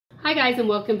Hi guys, and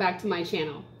welcome back to my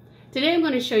channel. Today I'm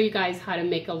going to show you guys how to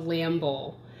make a lamb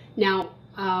bowl. Now,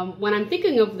 when I'm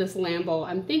thinking of this lamb bowl,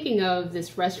 I'm thinking of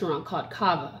this restaurant called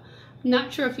Cava. I'm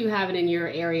not sure if you have it in your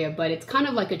area, but it's kind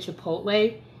of like a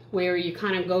Chipotle where you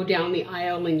kind of go down the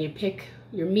aisle and you pick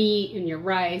your meat and your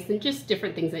rice and just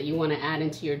different things that you want to add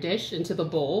into your dish, into the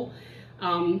bowl.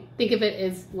 Think of it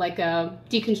as like a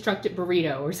deconstructed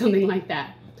burrito or something like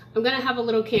that. I'm going to have a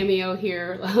little cameo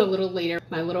here a little later,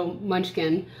 my little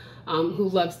munchkin. Who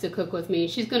loves to cook with me.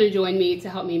 She's going to join me to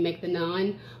help me make the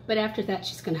naan, but after that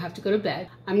she's going to have to go to bed.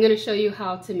 I'm going to show you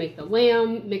how to make the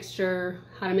lamb mixture,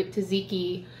 how to make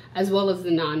tzatziki, as well as the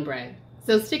naan bread.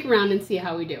 So stick around and see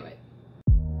how we do it.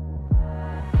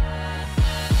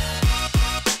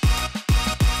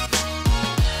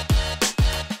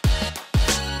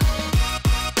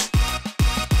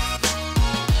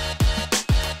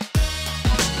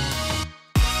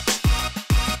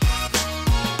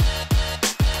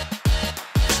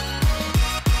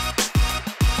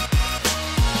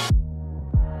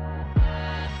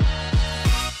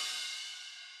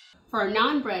 For our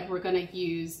naan bread, we're going to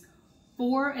use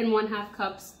 4 1/2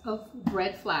 cups of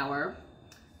bread flour.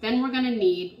 Then we're going to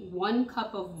need 1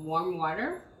 cup of warm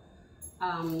water,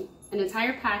 an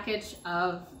entire package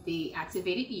of the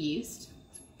activated yeast,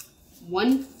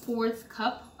 1/4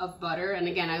 cup of butter. And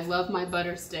again, I love my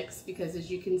butter sticks because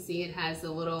as you can see, it has the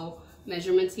little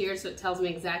measurements here, so it tells me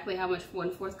exactly how much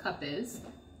 1/4 cup is.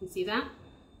 You see that?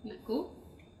 Isn't that cool?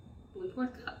 1/4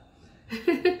 cup.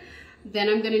 Then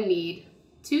I'm going to need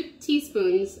 2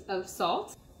 teaspoons of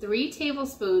salt, 3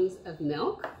 tablespoons of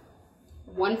milk,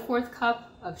 1/4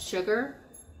 cup of sugar,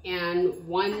 and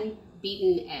 1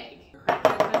 beaten egg.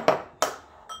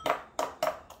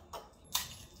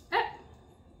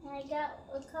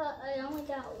 I only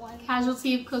got 1.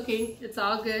 Casualty of cooking. It's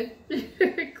all good.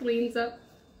 It cleans up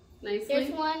nicely. There's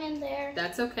 1 in there.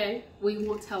 That's okay. We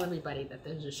won't tell everybody that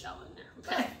there's a shell in there,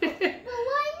 okay? But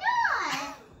why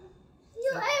not?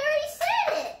 I already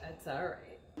said it. That's all right.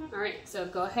 All right, so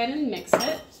go ahead and mix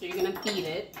it. So you're gonna beat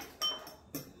it.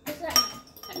 What's that?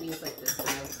 That means like this,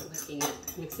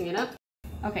 mixing it up.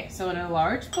 Okay, so in a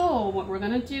large bowl, what we're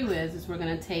gonna do is we're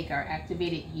gonna take our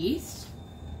activated yeast.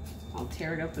 I'll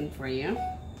tear it open for you.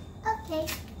 Okay.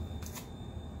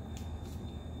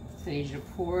 So I need you to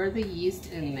pour the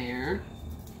yeast in there,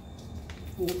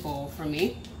 in the bowl for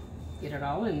me. Get it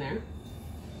all in there.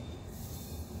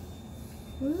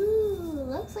 Ooh,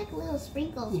 looks like little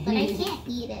sprinkles, but I can't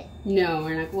eat it. No,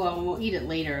 we're not. Well, we'll eat it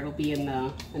later. It'll be in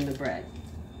the bread.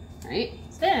 All right.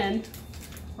 Then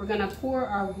we're gonna pour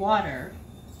our water,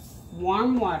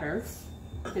 warm water,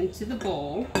 into the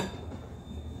bowl. All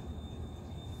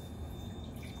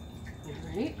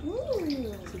right.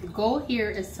 Ooh. So the goal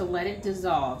here is to let it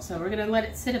dissolve. So we're gonna let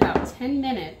it sit about 10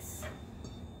 minutes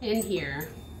in here.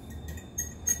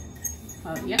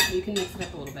 Oh, yeah, you can mix it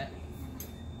up a little bit.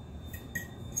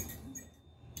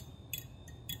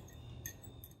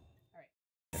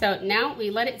 So now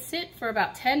we let it sit for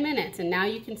about 10 minutes, and now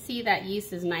you can see that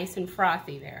yeast is nice and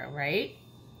frothy there, right?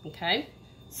 Okay,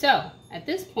 so at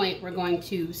this point we're going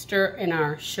to stir in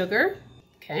our sugar,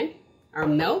 okay, our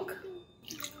milk,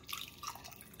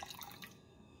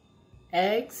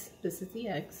 eggs, this is the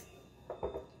eggs.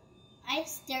 I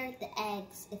stirred the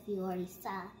eggs, if you already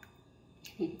saw.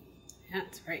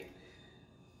 That's right.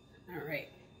 All right,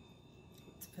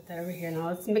 let's put that over here. Now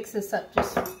let's mix this up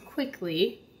just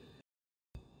quickly.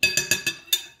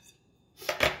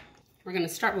 We're going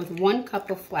to start with 1 cup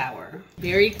of flour.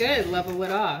 Very good. Level it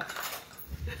off.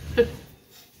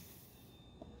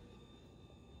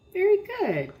 Very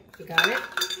good. You got it?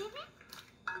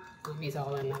 He's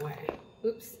all in the way.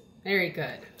 Oops. Very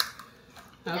good.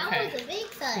 Okay. That was a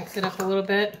big size. Mix it up a little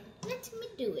bit. Let me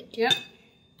do it. Yep.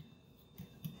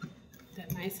 Get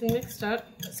that nice and mixed up.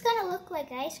 It's going to look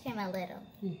like ice cream a little.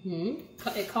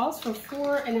 It calls for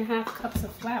 4 1/2 cups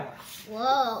of flour.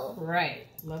 Whoa. Right.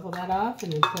 Level that off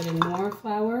and then put in more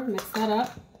flour. Mix that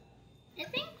up. I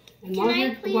think. And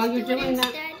while you're doing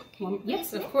that,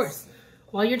 yes, of course.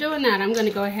 While you're doing that, I'm going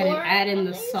to go ahead and add in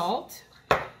the salt.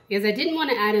 Because I didn't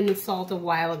want to add in the salt a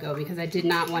while ago because I did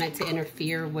not want it to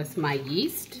interfere with my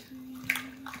yeast.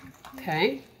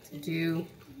 Okay. So do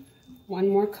 1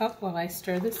 more cup while I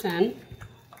stir this in.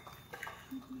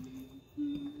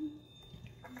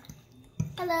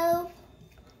 Hello.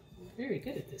 Very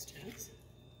good at this, Jess.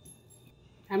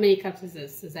 How many cups is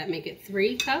this? Does that make it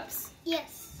 3 cups?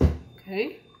 Yes.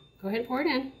 Okay, go ahead and pour it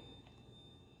in.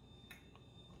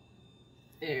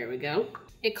 There we go.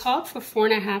 It called for 4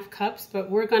 1/2 cups, but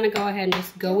we're gonna go ahead and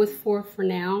just go with 4 for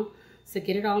now. So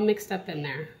get it all mixed up in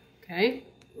there, okay?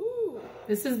 Ooh.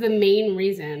 This is the main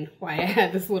reason why I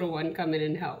had this little one come in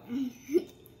and help.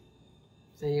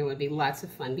 So it would be lots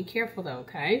of fun. Be careful though,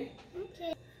 okay?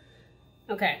 Okay.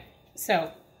 Okay,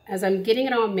 so as I'm getting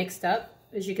it all mixed up,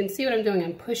 as you can see what I'm doing,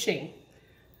 I'm pushing.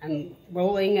 I'm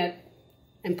rolling it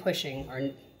and pushing,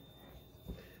 or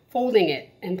folding it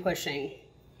and pushing.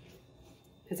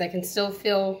 Because I can still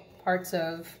feel parts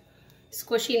of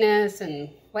squishiness and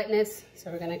wetness,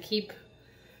 so we're gonna keep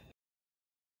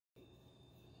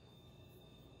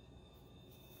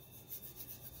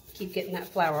getting that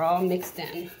flour all mixed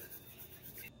in.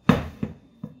 I'm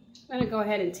gonna go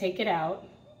ahead and take it out.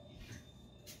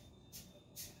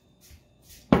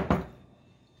 And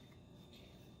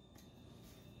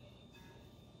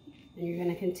you're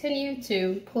gonna continue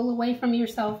to pull away from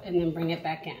yourself and then bring it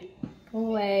back in. Pull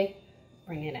away,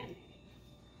 bring it in.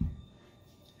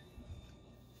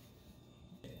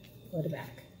 Put it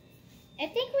back. I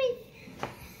think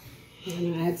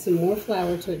I'm gonna add some more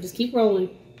flour to it. Just keep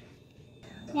rolling.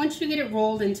 Once you get it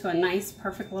rolled into a nice,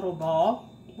 perfect little ball,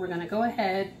 we're gonna go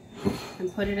ahead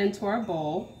and put it into our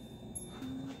bowl.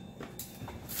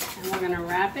 And we're gonna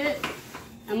wrap it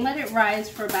and let it rise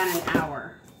for about an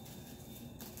hour.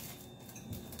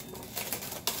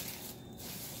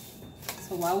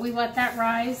 So while we let that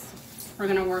rise, we're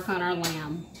gonna work on our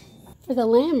lamb. For the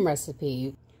lamb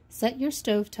recipe, set your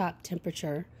stovetop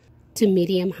temperature to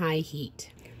medium-high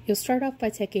heat. You'll start off by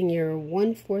taking your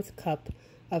 1/4 cup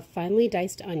of finely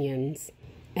diced onions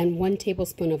and 1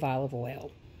 tablespoon of olive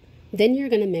oil. Then you're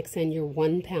going to mix in your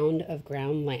 1 pound of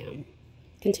ground lamb.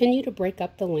 Continue to break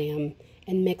up the lamb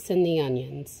and mix in the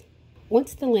onions.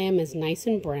 Once the lamb is nice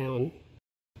and brown,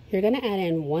 you're going to add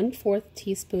in 1/4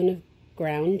 teaspoon of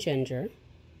ground ginger.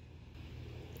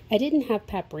 I didn't have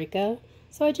paprika,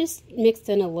 so I just mixed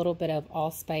in a little bit of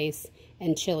allspice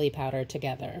and chili powder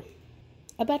together.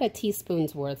 About a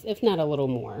teaspoon's worth, if not a little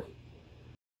more.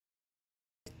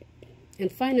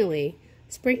 And finally,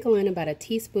 sprinkle in about a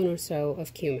teaspoon or so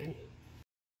of cumin.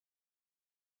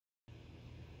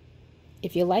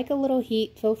 If you like a little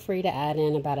heat, feel free to add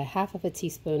in about 1/2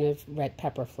 teaspoon of red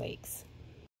pepper flakes.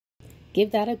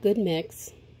 Give that a good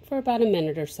mix for about a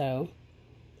minute or so.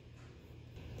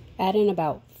 Add in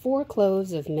about 4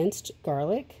 cloves of minced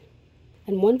garlic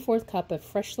and 1/4 cup of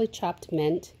freshly chopped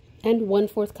mint and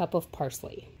 1/4 cup of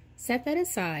parsley. Set that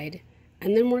aside,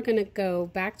 and then we're going to go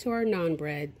back to our naan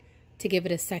bread to give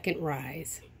it a second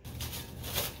rise.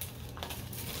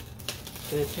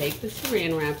 I'm going to take the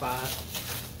saran wrap off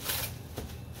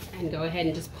and go ahead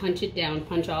and just punch it down,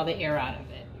 punch all the air out of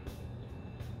it.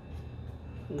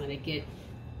 And let it get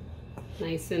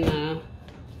nice and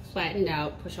flattened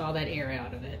out, push all that air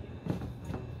out of it.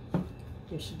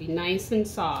 It should be nice and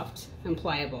soft and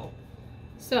pliable.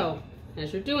 So,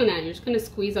 as you're doing that, you're just going to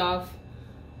squeeze off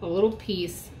a little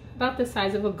piece about the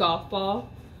size of a golf ball,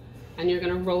 and you're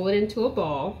going to roll it into a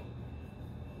ball.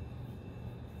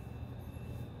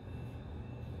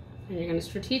 And you're going to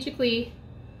strategically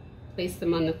place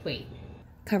them on the plate.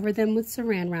 Cover them with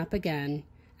saran wrap again,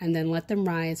 and then let them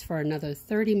rise for another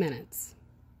 30 minutes.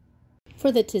 For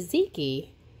the tzatziki,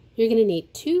 you're going to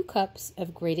need 2 cups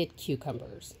of grated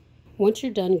cucumbers. Once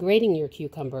you're done grating your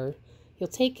cucumber, you'll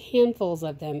take handfuls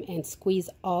of them and squeeze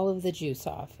all of the juice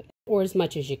off, or as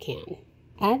much as you can.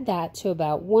 Add that to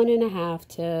about 1.5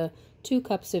 to 2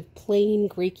 cups of plain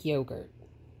Greek yogurt.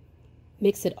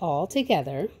 Mix it all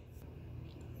together.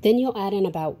 Then you'll add in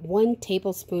about 1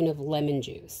 tablespoon of lemon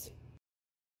juice.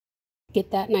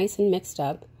 Get that nice and mixed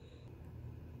up.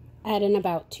 Add in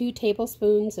about 2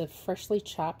 tablespoons of freshly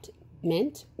chopped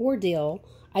mint or dill.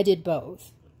 I did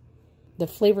both. The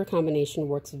flavor combination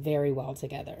works very well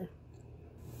together.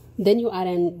 Then you add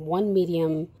in 1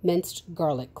 medium minced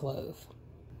garlic clove.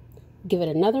 Give it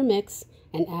another mix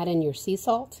and add in your sea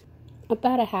salt.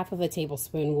 About 1/2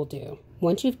 tablespoon will do.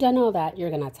 Once you've done all that, you're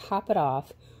going to top it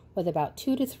off with about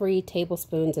 2 to 3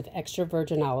 tablespoons of extra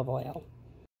virgin olive oil.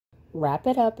 Wrap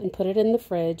it up and put it in the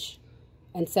fridge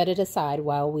and set it aside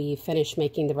while we finish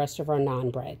making the rest of our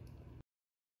naan bread.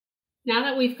 Now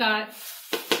that we've got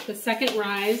the second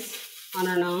rise on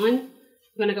our naan,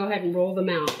 I'm going to go ahead and roll them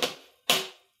out.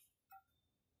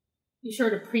 Be sure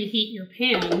to preheat your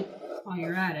pan while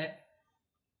you're at it,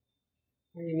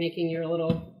 when you're making your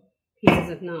little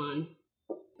pieces of naan.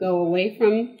 Go away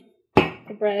from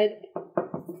the bread,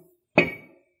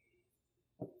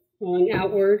 rolling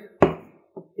outward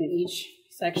in each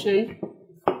section.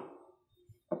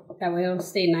 That way it'll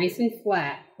stay nice and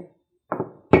flat.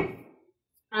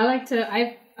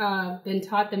 I've been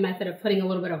taught the method of putting a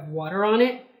little bit of water on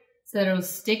it so that it'll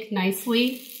stick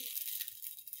nicely.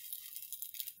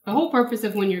 The whole purpose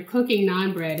of when you're cooking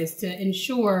naan bread is to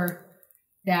ensure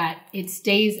that it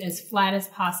stays as flat as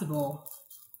possible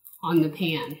on the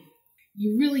pan.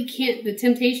 You really can't, the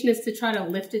temptation is to try to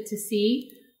lift it to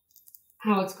see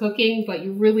how it's cooking, but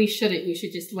you really shouldn't. You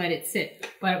should just let it sit.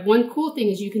 But one cool thing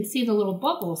is you can see the little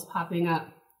bubbles popping up.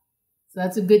 So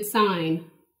that's a good sign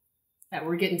that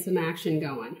we're getting some action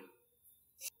going.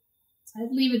 So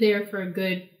I'd leave it there for a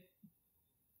good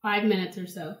 5 minutes or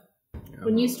so.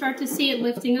 When you start to see it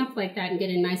lifting up like that and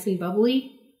getting nice and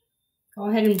bubbly, go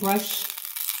ahead and brush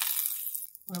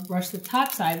the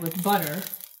top side with butter.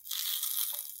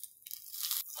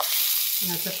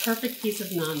 And that's a perfect piece of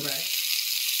naan bread.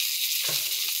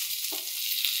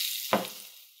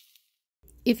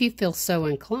 If you feel so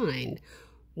inclined,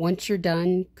 once you're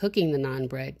done cooking the naan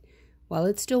bread, while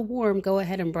it's still warm, go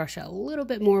ahead and brush a little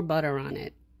bit more butter on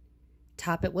it.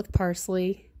 Top it with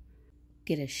parsley.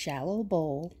 Get a shallow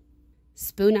bowl.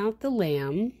 Spoon out the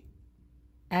lamb.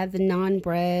 Add the naan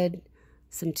bread,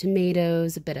 some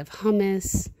tomatoes, a bit of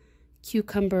hummus,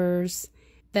 cucumbers,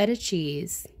 feta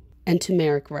cheese, and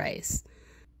turmeric rice.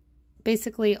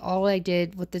 Basically, all I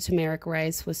did with the turmeric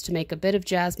rice was to make a bit of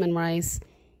jasmine rice,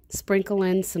 sprinkle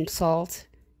in some salt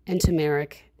and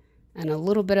turmeric and a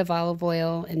little bit of olive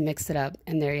oil and mix it up,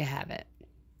 and there you have it.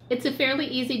 It's a fairly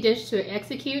easy dish to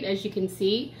execute, as you can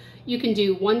see. You can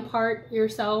do one part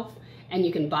yourself, and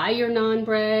you can buy your naan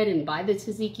bread and buy the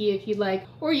tzatziki if you like,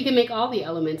 or you can make all the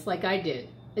elements like I did.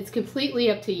 It's completely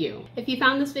up to you. If you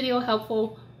found this video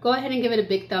helpful, go ahead and give it a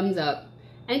big thumbs up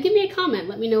and give me a comment.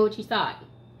 Let me know what you thought.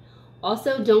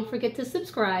 Also, don't forget to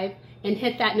subscribe and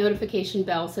hit that notification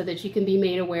bell so that you can be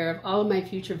made aware of all of my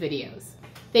future videos.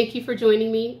 Thank you for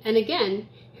joining me, and again,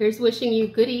 here's wishing you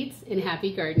good eats and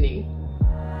happy gardening.